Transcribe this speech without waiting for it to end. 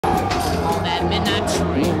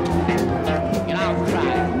country, and I'll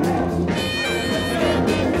cry.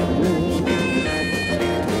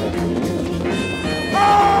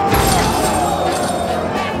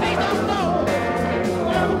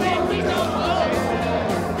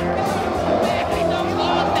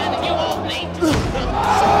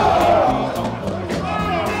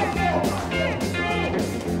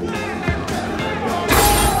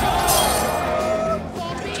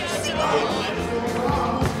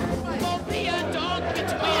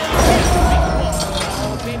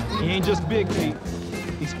 He ain't just big, Pete.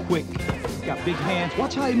 He's quick. He's got big hands.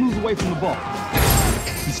 Watch how he moves away from the ball.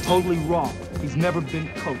 He's totally raw. He's never been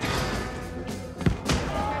coached.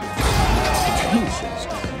 Jesus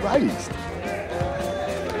Christ.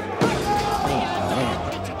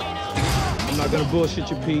 I'm not gonna bullshit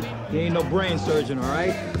you, Pete. He ain't no brain surgeon, all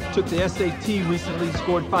right? Took the SAT recently,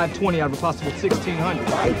 scored 520 out of a possible 1,600.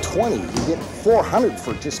 520? You get 400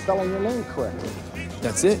 for just spelling your name correctly.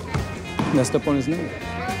 That's it. Messed up on his name.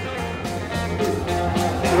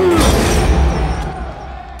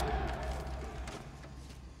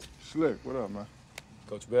 Slick, what up, man?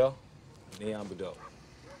 Coach Bell, Neon Bedell.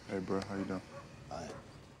 Hey, bro, how you doing?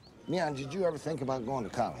 Neon, did you ever think about going to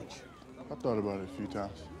college? I thought about it a few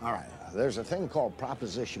times. All right, there's a thing called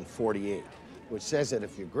Proposition 48, which says that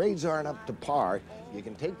if your grades aren't up to par, you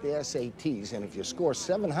can take the SATs, and if you score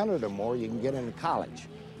 700 or more, you can get into college.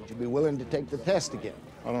 Would you be willing to take the test again?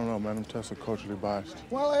 I don't know, man. Them tests are culturally biased.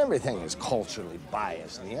 Well, everything is culturally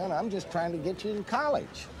biased, Neon. I'm just trying to get you in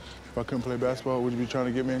college. If I couldn't play basketball, would you be trying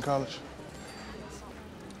to get me in college?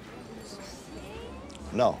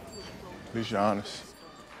 No. At least you're honest.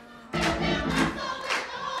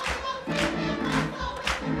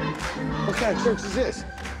 What kind of church is this?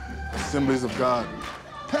 Assemblies of God.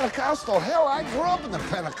 Pentecostal? Hell, I grew up in the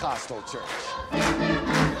Pentecostal church.